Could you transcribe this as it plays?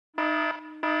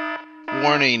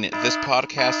Warning, this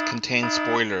podcast contains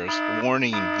spoilers.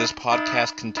 Warning, this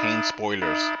podcast contains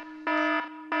spoilers.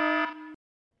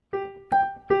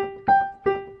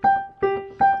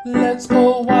 Let's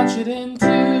go watch it in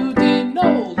 2D.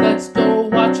 No, let's go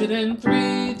watch it in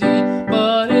 3D.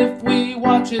 But if we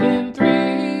watch it in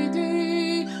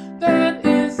 3D, then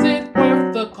is it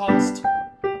worth the cost?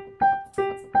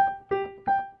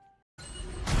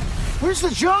 Where's the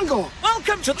jungle?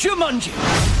 Welcome to Jumanji!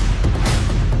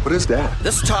 What is that?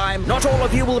 This time, not all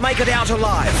of you will make it out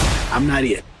alive. I'm not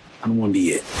it. I don't want to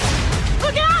be it.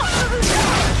 Look out!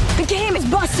 The game is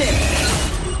busted!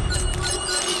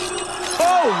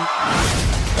 Oh!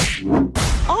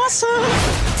 Awesome!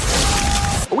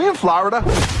 Are we in Florida?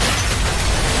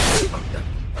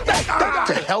 What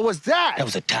the hell was that? That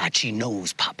was a Tachi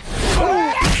nose pop.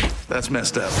 That's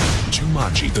messed up.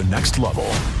 Jumanji, the next level.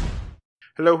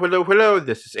 Hello.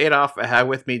 This is Adolf. I have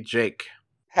with me Jake.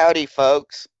 Howdy,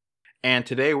 folks. And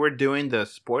today we're doing the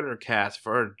spoiler cast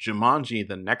for Jumanji,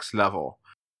 the next level.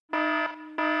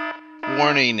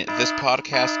 Warning, this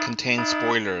podcast contains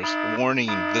spoilers. Warning,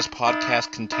 this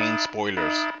podcast contains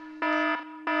spoilers.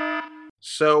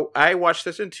 So, I watched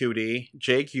this in 2D.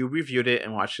 Jake, you reviewed it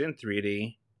and watched it in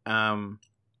 3D.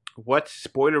 What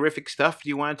spoilerific stuff do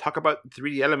you want to talk about the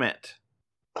 3D element?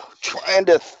 I'm trying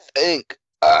to think.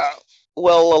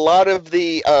 Well, a lot of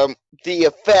the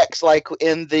effects, like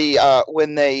in the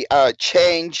when they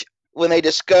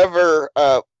discover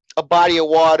a body of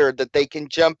water that they can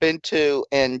jump into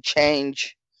and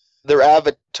change their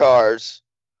avatars,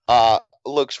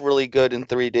 looks really good in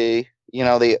 3D. You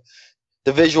know, the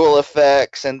visual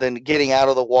effects and then getting out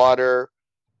of the water.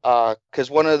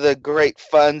 Because one of the great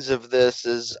funs of this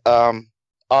is our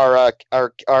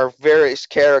various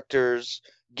characters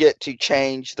get to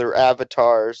change their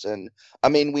avatars. And I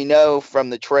mean, we know from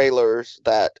the trailers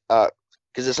that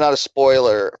because it's not a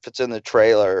spoiler if it's in the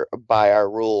trailer by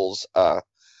our rules,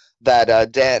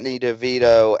 that Danny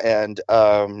DeVito and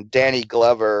Danny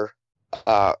Glover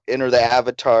enter the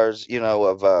avatars, you know,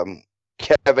 of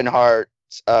Kevin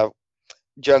Hart's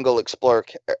Jungle Explorer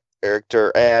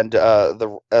character and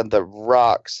the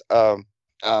Rock's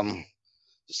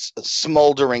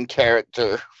smoldering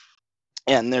character.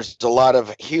 And there's a lot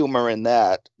of humor in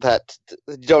that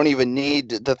you don't even need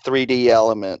the 3D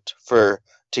element to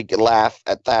laugh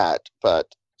at that. But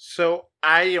So,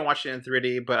 I didn't watch it in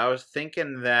 3D, but I was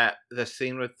thinking that the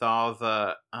scene with all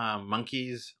the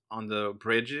monkeys on the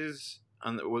bridges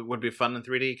would be fun in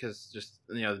 3D because just,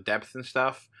 you know, the depth and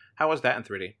stuff. How was that in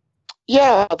 3D?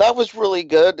 yeah, that was really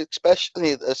good,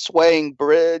 especially the swaying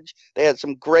bridge. They had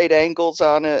some great angles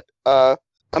on it. I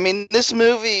mean, this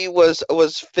movie was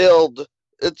filled.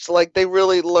 It's like they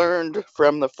really learned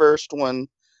from the first one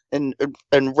and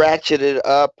ratcheted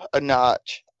up a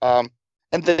notch.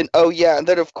 And then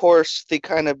of course the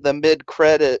kind of the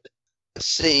mid-credit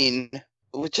scene,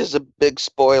 which is a big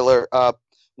spoiler,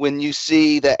 when you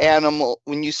see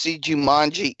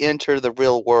Jumanji enter the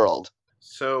real world.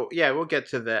 So, yeah, we'll get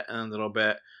to that in a little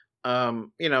bit.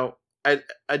 You know,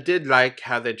 I did like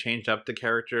how they changed up the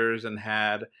characters and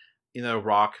had, you know,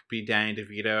 Rock be Danny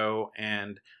DeVito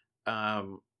and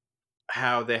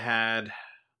how they had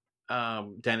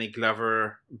Danny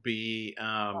Glover be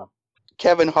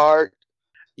Kevin Hart.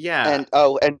 Yeah.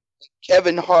 And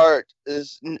Kevin Hart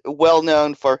is well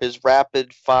known for his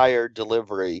rapid fire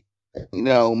delivery, you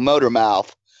know, motor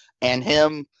mouth, and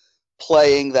him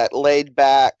playing that laid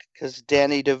back, because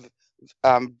Danny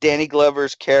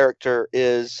Glover's character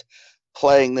is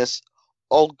playing this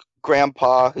old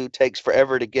grandpa who takes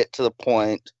forever to get to the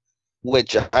point,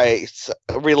 which I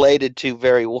related to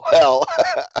very well.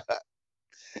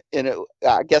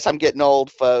 I guess I'm getting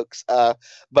old, folks.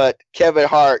 But Kevin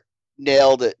Hart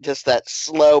nailed it. Just that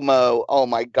slow-mo. Oh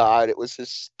my God, it was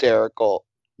hysterical.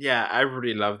 Yeah, I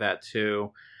really love that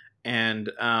too. And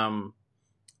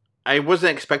I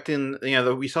wasn't expecting, you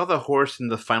know, we saw the horse in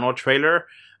the final trailer,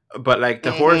 but like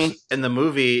the horse in the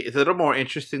movie is a little more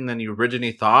interesting than you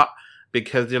originally thought,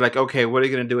 because you're like, okay, what are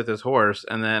you going to do with this horse?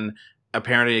 And then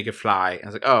apparently it could fly. I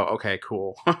was like, oh, okay,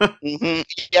 cool.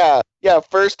 Yeah.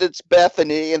 First it's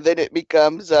Bethany, and then it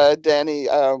becomes Danny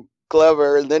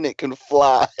Glover, and then it can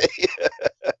fly.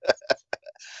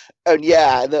 And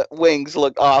yeah, the wings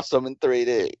look awesome in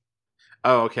 3D.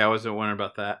 Oh, okay, I wasn't wondering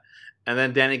about that. And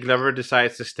then Danny Glover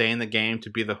decides to stay in the game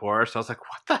to be the horse. I was like,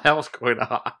 what the hell's going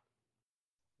on?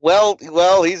 Well,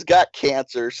 he's got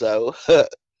cancer, so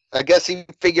I guess he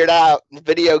figured out the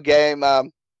video game.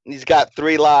 He's got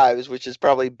 3 lives, which is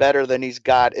probably better than he's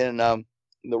got in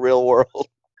the real world.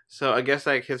 So I guess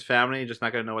like his family just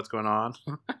not gonna know what's going on.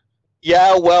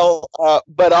 Yeah, well,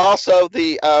 but also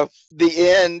the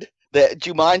end that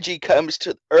Jumanji comes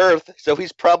to Earth, so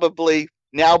he's probably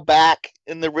now back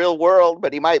in the real world,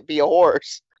 but he might be a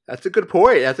horse. That's a good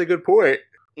point.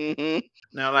 Hmm.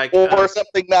 Now, like, Or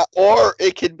something that, or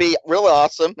it could be real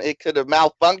awesome. It could have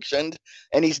malfunctioned,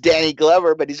 and he's Danny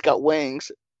Glover, but he's got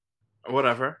wings.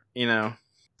 whatever,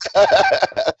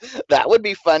 That would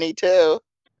be funny too.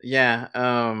 Yeah.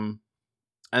 And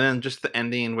then just the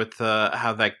ending with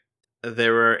how like they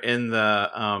were in the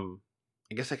I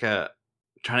guess like a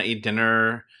trying to eat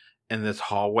dinner in this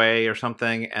hallway or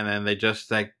something, and then they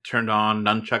just like turned on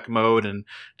nunchuck mode and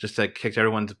just like kicked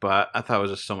everyone's butt. I thought it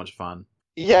was just so much fun.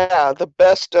 Yeah, the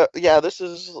best. This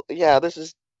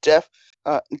is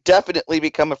definitely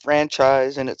become a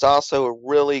franchise, and it's also a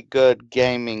really good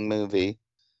gaming movie.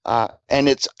 And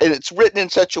it's written in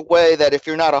such a way that if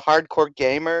you're not a hardcore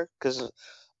gamer, because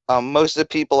most of the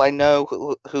people I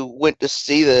know who went to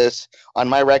see this on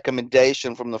my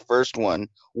recommendation from the first one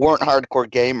weren't hardcore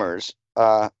gamers,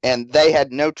 and they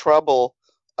had no trouble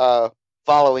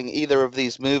following either of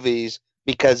these movies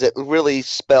because it really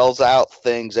spells out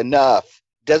things enough.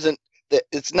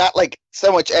 It's not like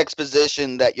so much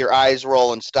exposition that your eyes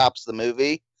roll and stops the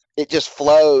movie. It just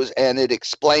flows and it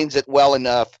explains it well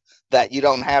enough that you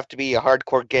don't have to be a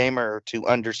hardcore gamer to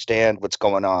understand what's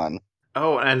going on.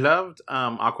 Oh, and I loved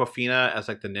Aquafina as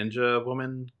like the ninja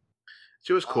woman.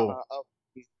 She was cool.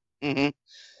 Mm-hmm.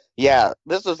 Yeah,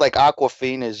 this was like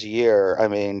Aquafina's year. I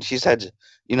mean, she's had,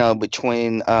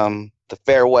 between The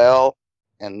Farewell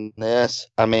and this,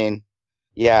 I mean,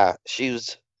 yeah, she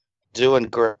was doing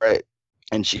great,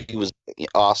 and she was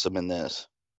awesome in this.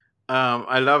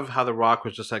 I love how The Rock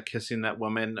was just like kissing that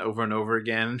woman over and over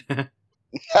again.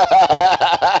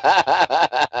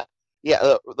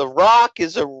 Yeah, the Rock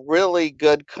is a really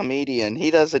good comedian.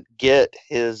 He doesn't get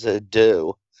his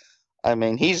due. I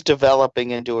mean, he's developing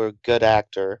into a good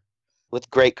actor with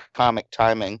great comic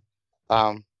timing.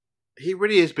 He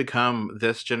really has become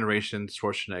this generation's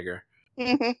Schwarzenegger.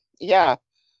 Yeah,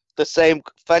 the same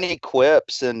funny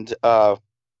quips and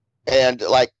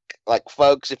like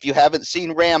folks, if you haven't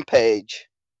seen Rampage,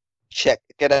 check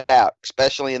it out,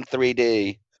 especially in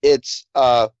 3D. It's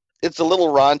a little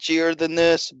raunchier than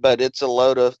this, but it's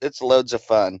loads of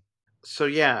fun. So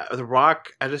yeah, The Rock,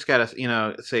 I just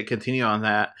gotta say continue on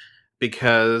that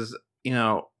because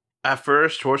at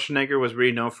first Schwarzenegger was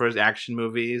really known for his action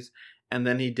movies, and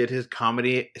then he did his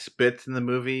comedy bits in the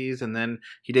movies, and then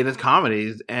he did his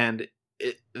comedies, and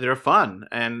they're fun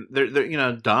and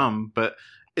they're dumb, but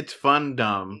it's fun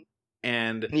dumb.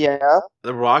 And yeah,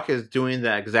 The Rock is doing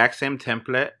the exact same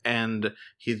template, and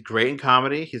he's great in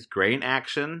comedy, he's great in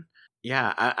action.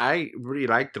 Yeah, I really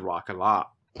like The Rock a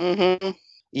lot. Mm-hmm.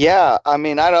 Yeah, I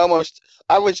mean, I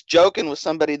was joking with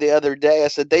somebody the other day. I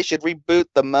said they should reboot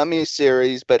the Mummy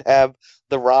series, but have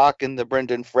The Rock in the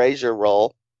Brendan Fraser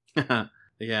role.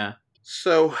 Yeah.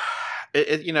 So,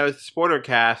 it's spoiler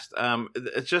cast.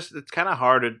 It's kind of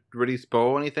hard to really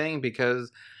spoil anything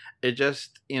because it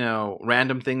just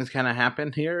random things kind of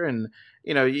happen here, and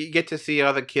you get to see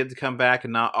all the kids come back,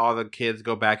 and not all the kids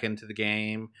go back into the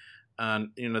game.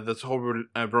 This whole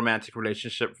romantic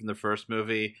relationship from the first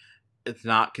movie, it's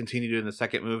not continued in the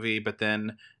second movie, but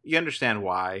then you understand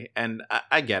why, and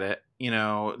I get it.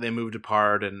 They moved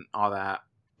apart and all that.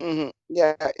 Mm-hmm.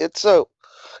 Yeah, it's a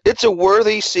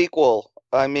worthy sequel.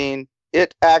 I mean,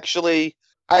 it actually,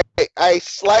 I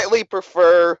slightly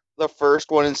prefer the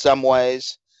first one in some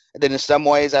ways, and then in some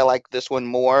ways I like this one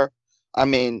more. I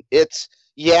mean,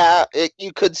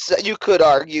 you could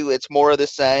argue it's more of the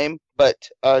same, but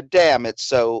damn, it's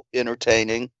so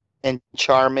entertaining and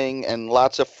charming and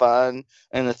lots of fun,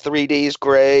 and the 3D is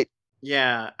great.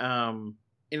 Yeah,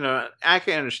 I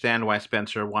can understand why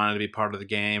Spencer wanted to be part of the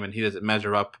game, and he doesn't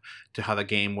measure up to how the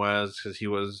game was because he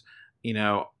was,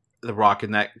 The Rock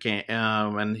in that game,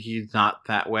 and he's not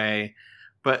that way.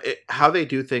 But how they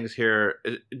do things here,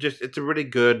 it's a really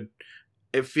good.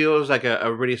 It feels like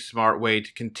a really smart way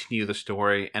to continue the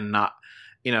story and not,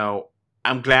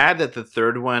 I'm glad that the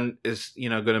third one is,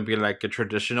 going to be like a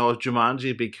traditional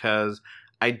Jumanji because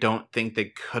I don't think they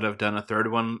could have done a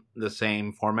third one the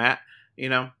same format,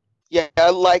 Yeah, I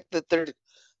like that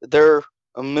they're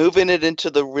moving it into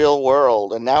the real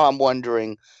world, and now I'm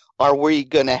wondering, are we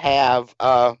going to have?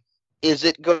 Is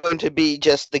it going to be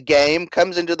just the game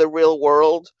comes into the real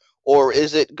world, or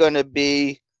is it going to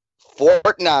be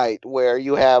Fortnite where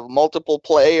you have multiple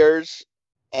players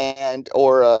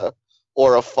or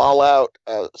a Fallout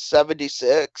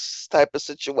 76 type of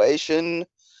situation?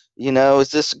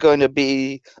 Is this going to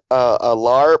be a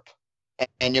LARP,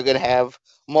 and you're going to have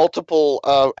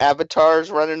multiple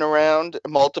avatars running around,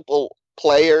 multiple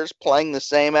players playing the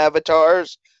same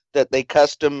avatars that they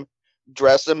custom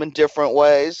dress them in different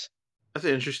ways. That's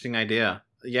an interesting idea.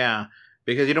 Yeah,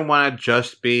 because you don't want to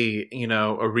just be, a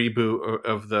reboot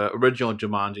of the original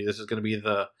Jumanji. This is going to be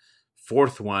the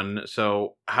fourth one.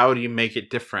 So how do you make it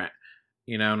different?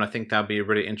 And I think that'd be a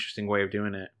really interesting way of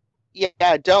doing it.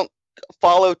 Yeah, don't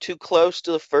follow too close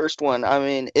to the first one. I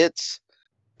mean,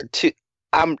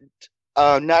 I'm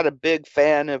not a big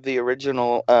fan of the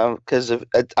original because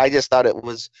I just thought it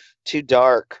was too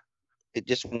dark. It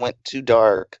just went too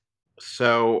dark.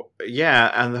 So,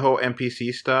 yeah, and the whole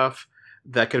NPC stuff,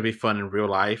 that could be fun in real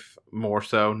life, more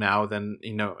so now than,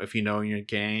 if in your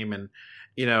game. And,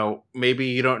 maybe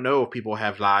you don't know if people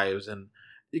have lives, and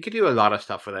you could do a lot of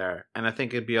stuff with there. And I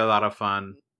think it'd be a lot of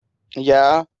fun.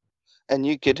 Yeah, and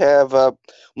you could have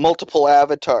multiple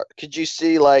avatars. Could you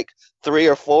see, 3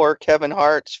 or 4 Kevin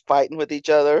Harts fighting with each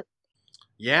other?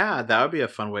 Yeah, that would be a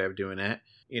fun way of doing it.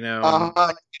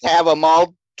 Have them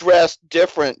all dressed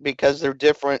different because they're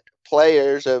different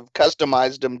players have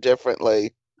customized them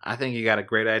differently. I think you got a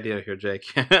great idea here, Jake.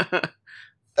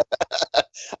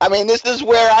 I mean, this is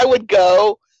where I would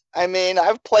go. I mean,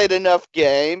 I've played enough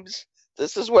games.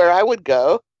 This is where I would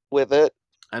go with it.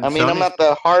 And I'm not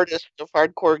the hardest of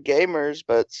hardcore gamers,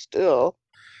 but still.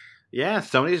 Yeah,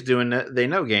 Sony's doing it. They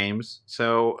know games.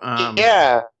 So,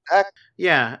 yeah.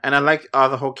 Yeah, and I like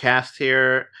the whole cast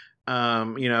here.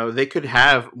 They could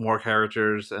have more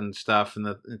characters and stuff in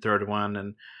the third one,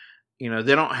 and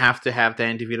they don't have to have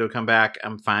Dan DeVito come back.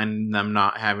 I'm fine them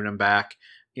not having him back.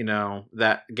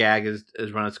 That gag is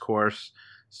run its course.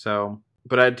 So,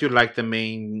 but I do like the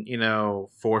main,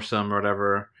 foursome or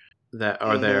whatever that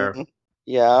are there.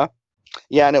 Yeah,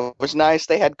 and it was nice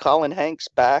they had Colin Hanks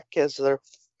back as their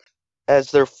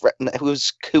friend who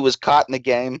was caught in the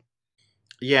game.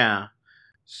 Yeah.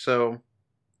 So,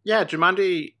 yeah,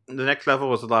 Jumanji: The Next Level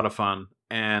was a lot of fun,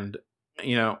 and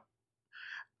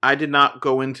I did not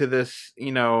go into this,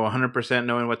 100%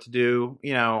 knowing what to do.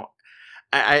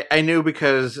 I knew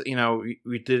because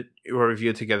we did a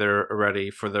review together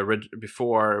already for the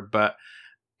before, but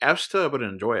I was still able to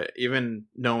enjoy it, even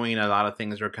knowing a lot of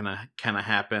things are gonna kind of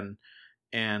happen.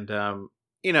 And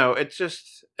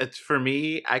it's for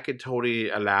me. I could totally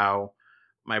allow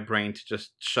my brain to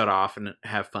just shut off and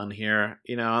have fun here.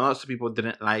 And lots of people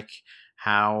didn't like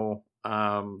how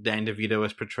Dan DeVito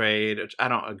is portrayed, which I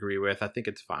don't agree with. I think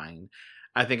it's fine.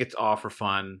 I think it's all for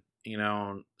fun.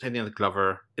 Same thing with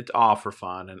Glover. It's all for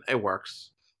fun, and it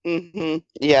works.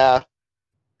 Yeah.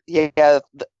 I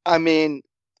mean,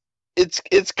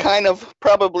 it's kind of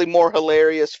probably more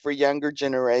hilarious for younger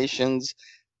generations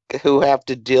who have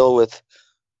to go,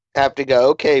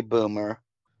 okay, boomer.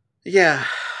 Yeah.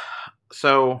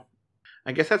 So,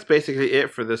 I guess that's basically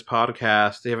it for this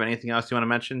podcast. Do you have anything else you want to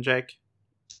mention, Jake?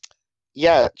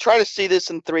 Yeah, try to see this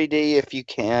in 3D if you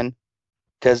can,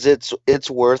 because it's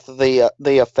worth the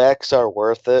effects are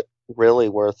worth it, really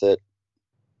worth it.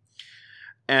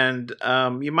 And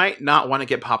you might not want to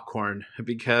get popcorn,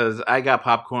 because I got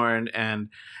popcorn and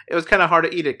it was kind of hard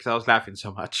to eat it because I was laughing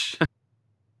so much.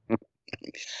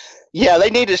 Yeah, they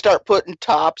need to start putting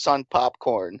tops on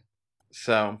popcorn.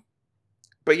 So,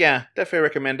 but yeah, definitely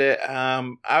recommend it.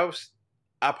 I'll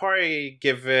probably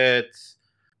give it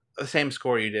the same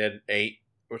score you did, 8,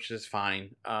 which is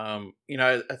fine. I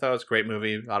thought it was a great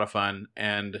movie, a lot of fun,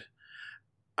 and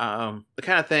the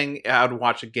kind of thing I would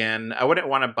watch again. I wouldn't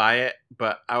want to buy it,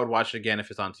 but I would watch it again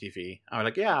if it's on TV. I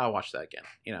would yeah, I'll watch that again.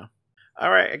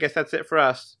 All right, I guess that's it for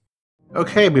us.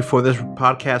 Okay, before this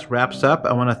podcast wraps up,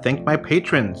 I want to thank my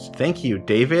patrons. Thank you,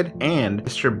 David and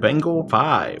Mr. Bengal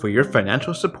 5, for your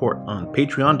financial support on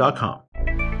patreon.com.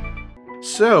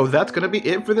 So that's going to be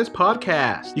it for this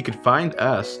podcast. You can find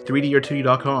us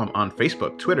 3dor2d.com on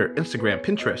Facebook, Twitter, Instagram,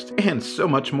 Pinterest, and so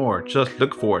much more. Just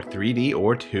look for 3D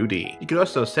or 2D. You can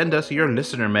also send us your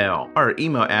listener mail. Our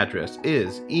email address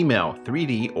is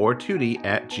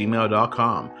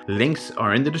email3dor2d@gmail.com. Links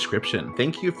are in the description.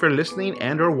 Thank you for listening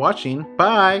and or watching.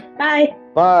 Bye. Bye.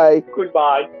 Bye.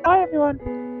 Goodbye. Bye,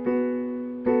 everyone.